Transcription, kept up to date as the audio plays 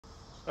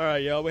All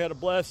right, y'all, we had a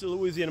blast at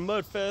Louisiana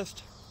Mud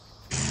Fest.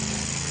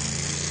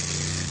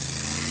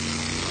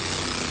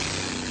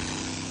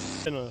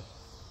 In a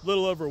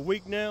little over a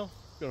week now,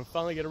 gonna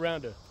finally get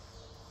around to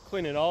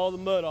cleaning all the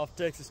mud off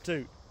Texas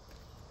Toot.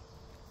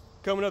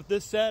 Coming up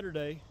this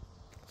Saturday,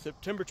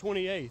 September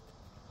 28th,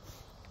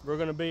 we're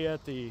gonna be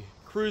at the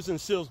Cruise'n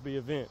Silsbee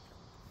event.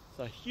 It's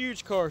a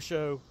huge car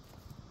show,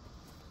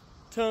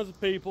 tons of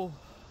people,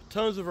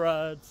 tons of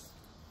rides,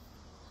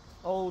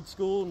 old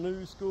school,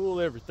 new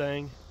school,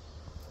 everything.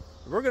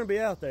 We're gonna be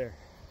out there.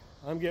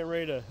 I'm getting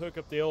ready to hook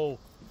up the old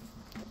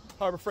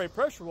Harbor Freight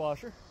pressure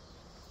washer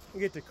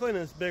and get to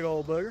cleaning this big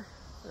old booger.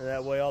 And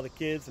that way all the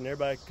kids and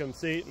everybody can come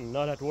see it and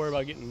not have to worry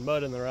about getting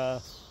mud in their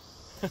eye.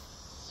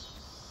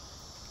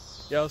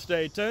 Y'all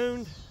stay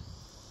tuned.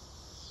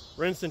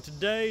 Rinsing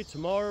today.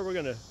 Tomorrow we're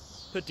gonna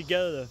put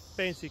together the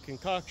fancy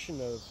concoction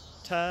of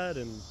Tide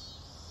and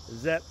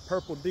Zap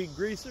Purple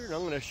Degreaser, and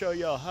I'm gonna show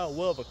y'all how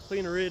well of a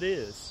cleaner it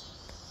is.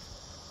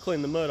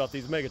 Clean the mud off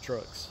these mega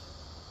trucks.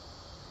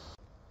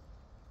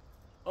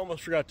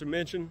 Almost forgot to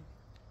mention,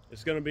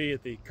 it's going to be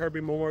at the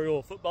Kirby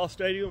Memorial Football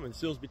Stadium in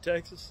Silsbee,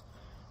 Texas.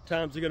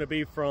 Times are going to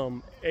be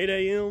from 8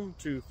 a.m.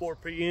 to 4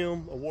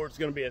 p.m. Awards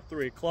going to be at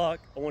 3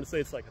 o'clock. I want to say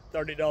it's like a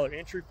 $30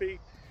 entry fee.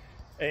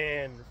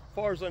 And as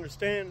far as I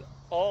understand,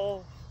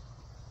 all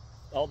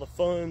the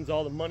funds,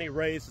 all the money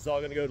raised is all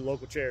going to go to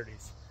local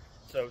charities.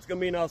 So it's going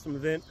to be an awesome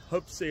event.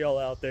 Hope to see y'all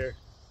out there.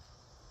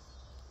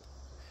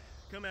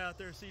 Come out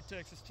there, see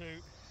Texas Toot.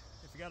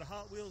 If you got a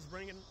Hot Wheels,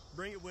 bring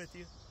it with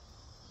you.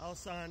 I'll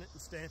sign it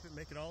and stamp it,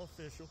 make it all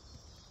official.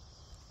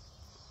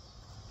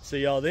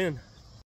 See y'all then.